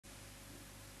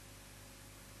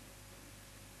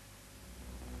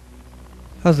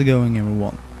How's it going,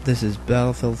 everyone? This is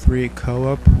Battlefield 3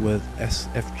 co-op with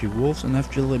SFG Wolfz and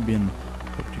FG Libioun.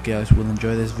 Hope you guys will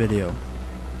enjoy this video.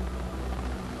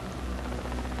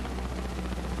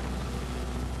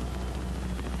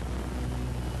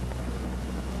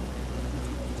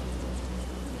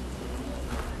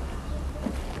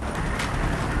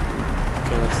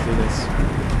 Okay, let's do this.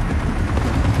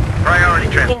 Priority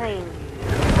transfer.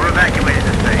 We're evacuating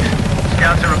this base.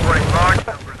 Scouts are reporting large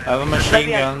numbers. I have a machine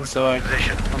gun, so I'm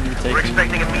We're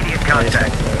expecting immediate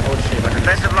contact. Oh shit. Our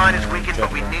defensive line is weakened,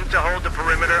 but we need to hold the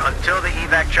perimeter until the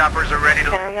evac choppers are ready to...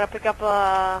 Okay, I'm gonna pick up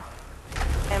a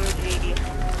MG.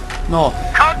 No.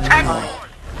 Contact!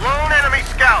 Lone enemy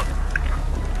scout!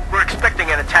 We're expecting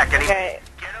an attack any... Okay,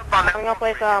 Get up on I'm gonna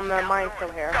place a mine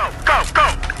still here. Go, go, go!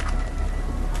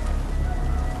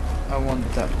 I want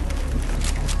that.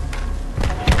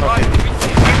 Right.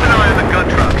 Okay. Keep an eye on the gun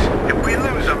trucks. If we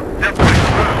lose them, they'll push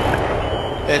through.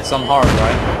 It's some hard,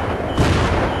 right?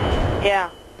 Yeah.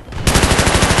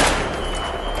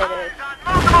 It is.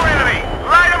 Multiple enemy!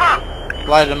 Light them up!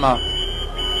 Light them up.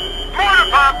 Mortar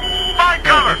pop! Find I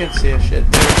cover! can see a shit.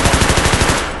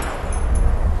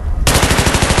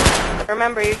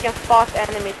 Remember, you can spot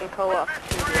enemies in co-op.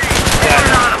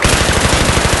 Yeah.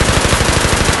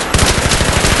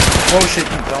 Oh shit,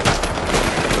 don't.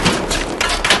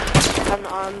 I'm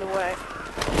on the way.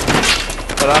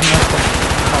 But I'm not.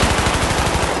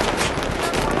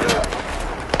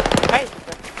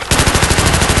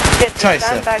 Shit, the Scheiße.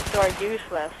 sandbags are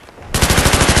useless.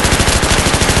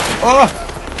 Oh!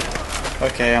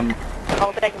 Okay,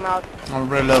 I'll take him out. I'm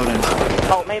reloading.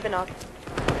 Oh, maybe not.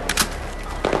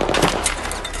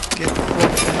 Get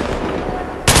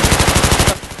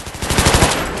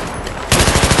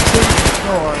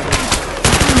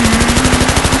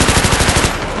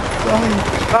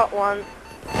Got one.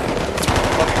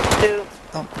 Two.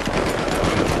 Oh.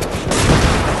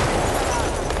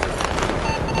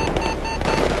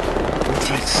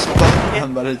 It's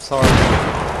fun, but it's hard.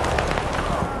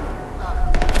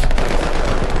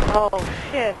 Oh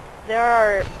shit, they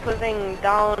are putting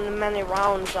down many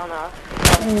rounds on us.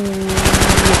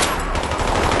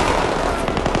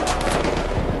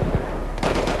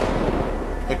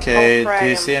 Okay, I'll do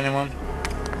you frag see anyone?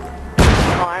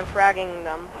 Oh, I'm fragging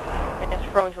them. And just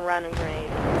throwing some random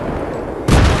grenades.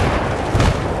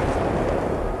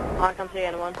 Oh, I can't see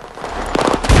anyone.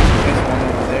 There's one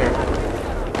over there.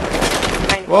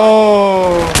 Behind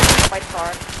Whoa! white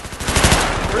car.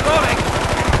 Reloading!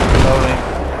 Reloading.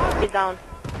 He's down.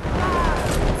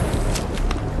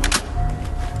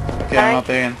 Okay, I'm up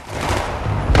again.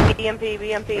 BMP,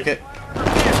 BMP. Okay.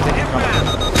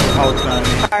 Out, man.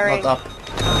 Firing. Not up.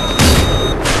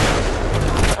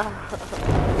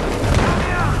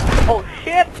 Oh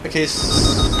shit! Okay, he's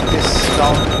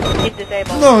down. He's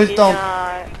disabled. No, he's down.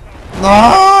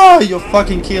 No, you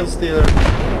fucking kill stealer.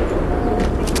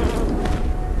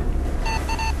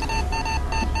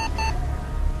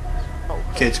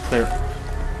 Okay, it's clear.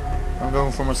 I'm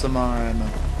going for some more ammo.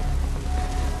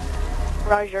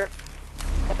 Roger.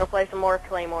 I'll play some more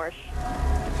claymores.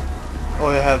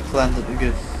 Oh, you have planted.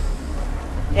 Good.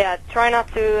 Yeah, try not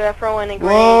to throw any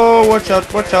grenades. Whoa! Watch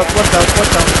out! Watch out! Watch out!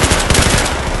 Watch out!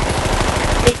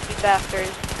 Sneaky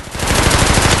bastards.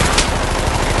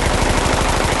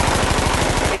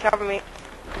 Okay, cover me.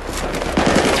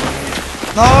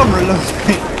 No, I'm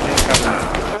reloading.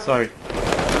 Sorry.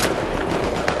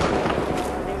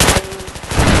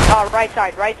 Oh, right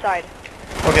side, right side.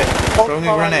 Okay, throwing a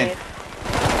Multiple grenade. enemies.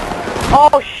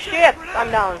 Oh shit!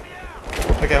 I'm down.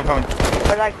 Okay, I'm coming.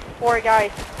 There's like 4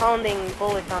 guys pounding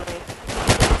bullets on me.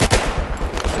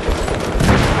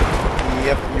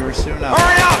 Yep, you're soon out.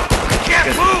 Hurry up! Can't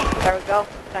Good. move! There we go.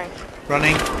 Thanks.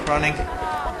 Running, running.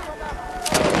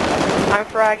 I'm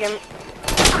fragging.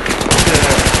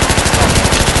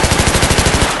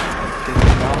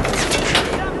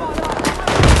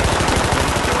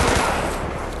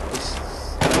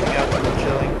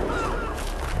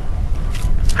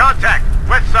 Contact!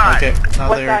 West side! Okay, now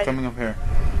What they're side? coming up here.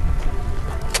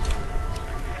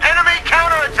 Enemy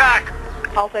counterattack!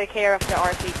 I'll take care of the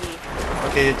RPG.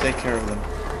 Okay, you take care of them.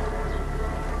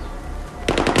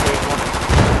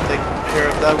 Take care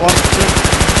of that one too.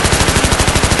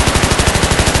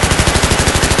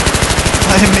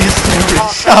 I missed every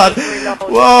shot.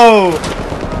 Whoa!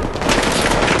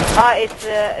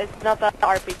 It's not an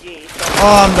RPG. So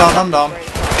Oh, I'm down. I'm down.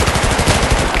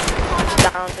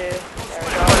 Down to. There we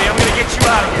go. Buddy, I'm gonna get you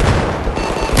out of here.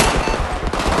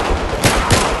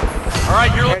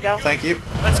 Alright, you're There we go. Thank you.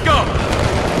 Let's go!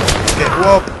 Okay,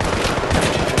 whoa.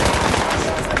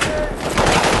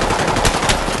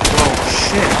 Whoa,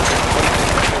 shit.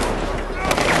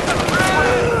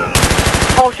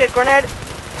 shit, grenade!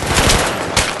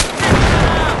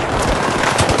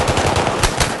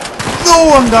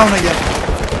 No, I'm down again.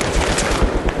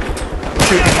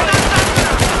 Shoot.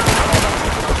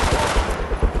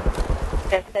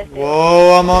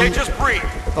 Whoa, I'm on. Okay, just breathe.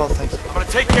 Oh, thanks. I'm gonna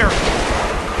take care of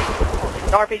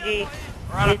it. The RPG.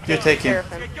 You're taking.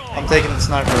 I'm taking the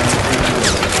sniper.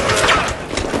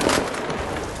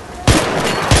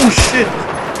 Oh shit!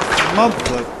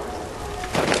 Motherfucker.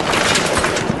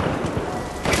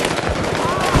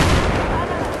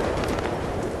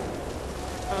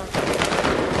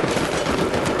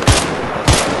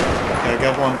 Okay, I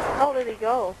got one. How did he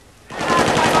go?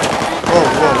 Whoa,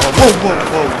 whoa, whoa, whoa,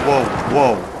 whoa, whoa,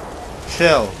 whoa.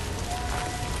 Chill.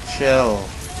 Chill.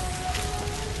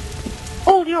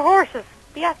 Hold your horses,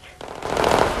 bitch!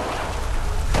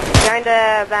 Behind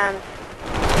the vans.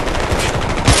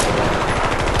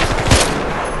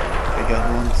 I got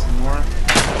one some more.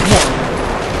 Whoa.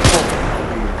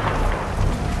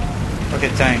 Okay,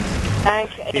 tank. Tank,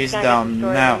 He's gonna down get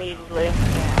destroyed now. immediately. No.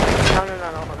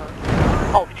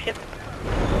 Oh shit.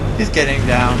 He's getting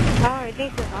down. Hide,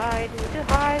 need to hide, need to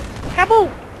hide. Kaboom!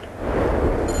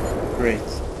 Great.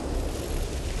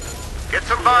 Get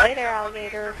some bodies. Later,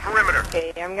 alligator. Perimeter.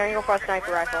 Okay, I'm gonna go for a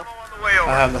sniper rifle. On the way over.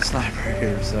 I have the sniper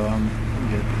here, so I'm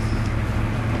good.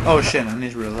 Oh shit, I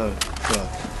need to reload. So,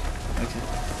 okay.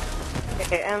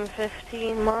 Okay,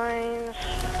 M15 mines.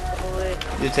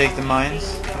 You take the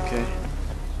mines? Okay.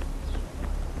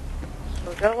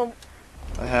 Go.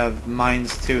 I have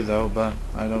mines too though, but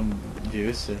I don't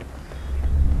use it.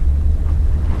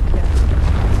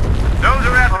 Those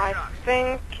are after I shots.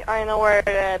 think I know where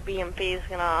the BMP is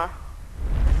gonna.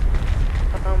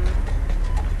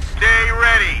 Stay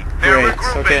ready. They're Great.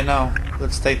 regrouping. Okay, now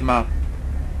let's take them out.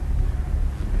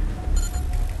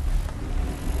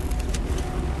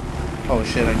 Oh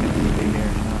shit, I need to be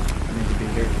here now. I need to be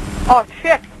here. Oh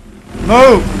shit!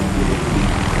 Move!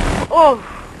 Oh!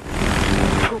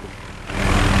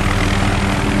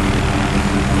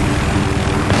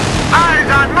 Eyes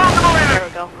on multiple There enemies.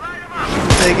 we go. I'm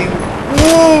taking.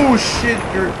 Whoa, shit!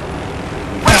 You're.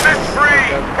 Weapons free.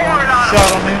 Pour it on Shot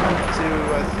on him to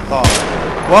I thought.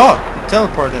 Whoa! You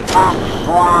teleported.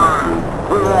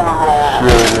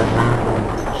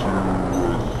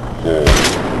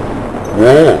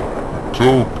 Whoa!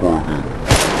 Teleported.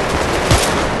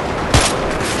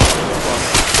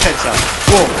 Headshot.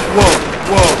 Whoa! Whoa!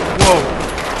 Whoa! Whoa!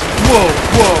 Whoa!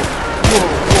 Whoa! Whoa!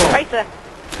 Whoa! Right there.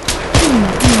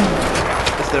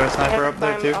 Is there a sniper up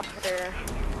there too? Up there.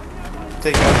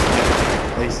 Take out.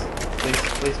 Please. Please,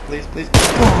 please, please, please.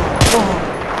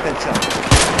 Headshot.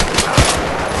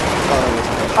 Oh, that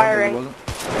wasn't headshot, Firing. it wasn't.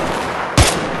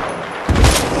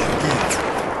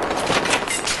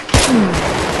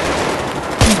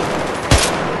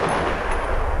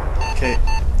 Okay,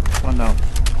 one down.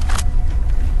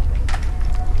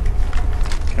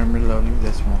 Okay, I'm reloading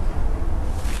this one.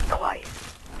 Quiet.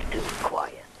 Dude,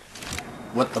 quiet.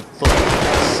 What the fuck?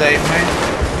 Save me?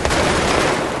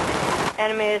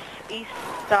 Enemies east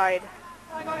side.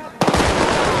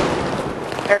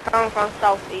 They're coming from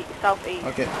southeast. Okay.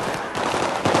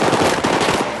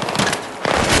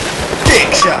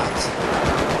 Big shot!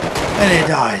 And he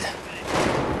died.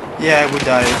 Yeah, I would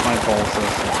die if my balls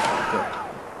were good.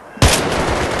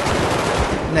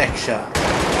 Next shot.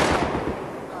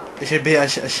 It should be an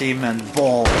achievement.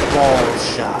 Ball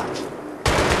shot.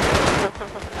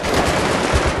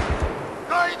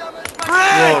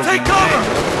 Whoa, Take cover.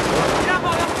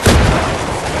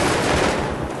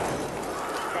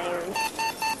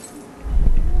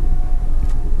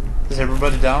 Is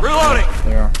everybody down? Reloading.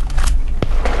 They are.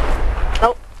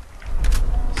 Nope.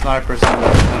 Snipers on the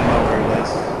I don't know where it is.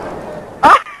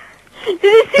 Ah! Did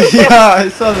you see Yeah, I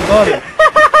saw the body.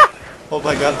 Hope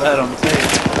I got that on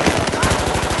tape.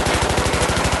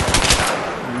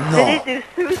 No, Did he do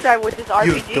suicide with his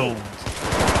RPG? you don't.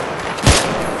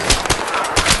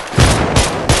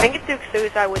 I think it took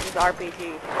suicide with his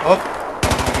RPG. Oh.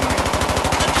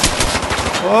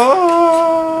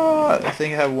 Oh, I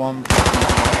think I have one.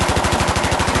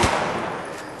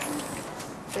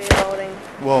 Reloading.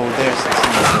 Whoa, there's the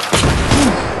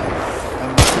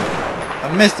I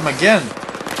missed him again.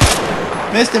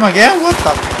 Missed him again? What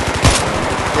the?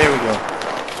 There we go.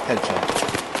 Headshot.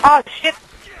 Oh shit!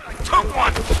 Took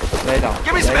one. Lay down.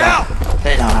 Give me Lay some down. help.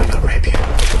 Lay down, I'm gonna rape you.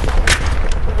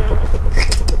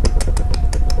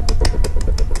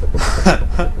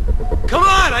 Come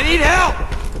on, I need help.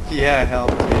 Yeah,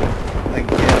 help you.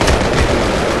 Again.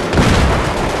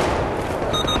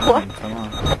 What? Come on.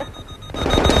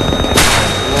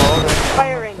 Whoa, there's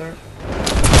Firing. there.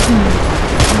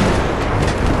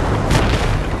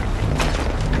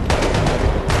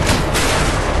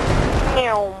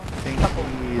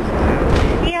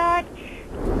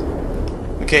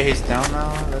 Okay, he's down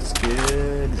now. That's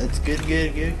good. That's good. Okay.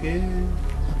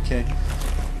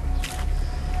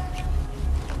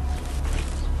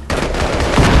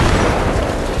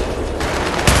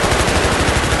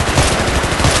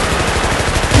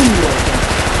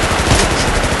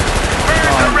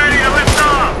 Birds are ready to lift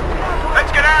off.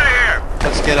 Let's get out of here.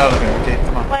 Let's get out of here. Okay,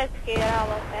 come on. Let's get out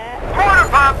of that. Quarter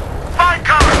pump. Find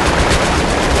cover.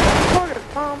 Quarter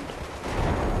pump.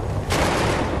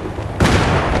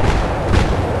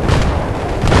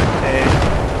 Hey,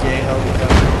 gay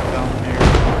helicopter down here.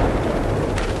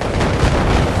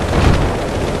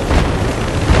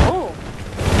 Oh,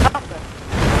 awesome.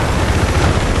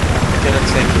 Okay,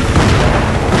 let's take it.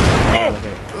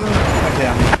 Okay,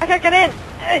 I can't get in.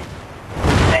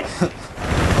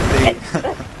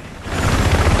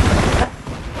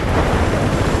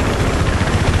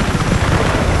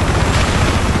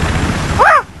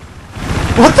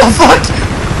 What the fuck?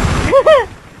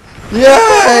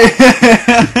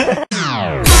 Yay!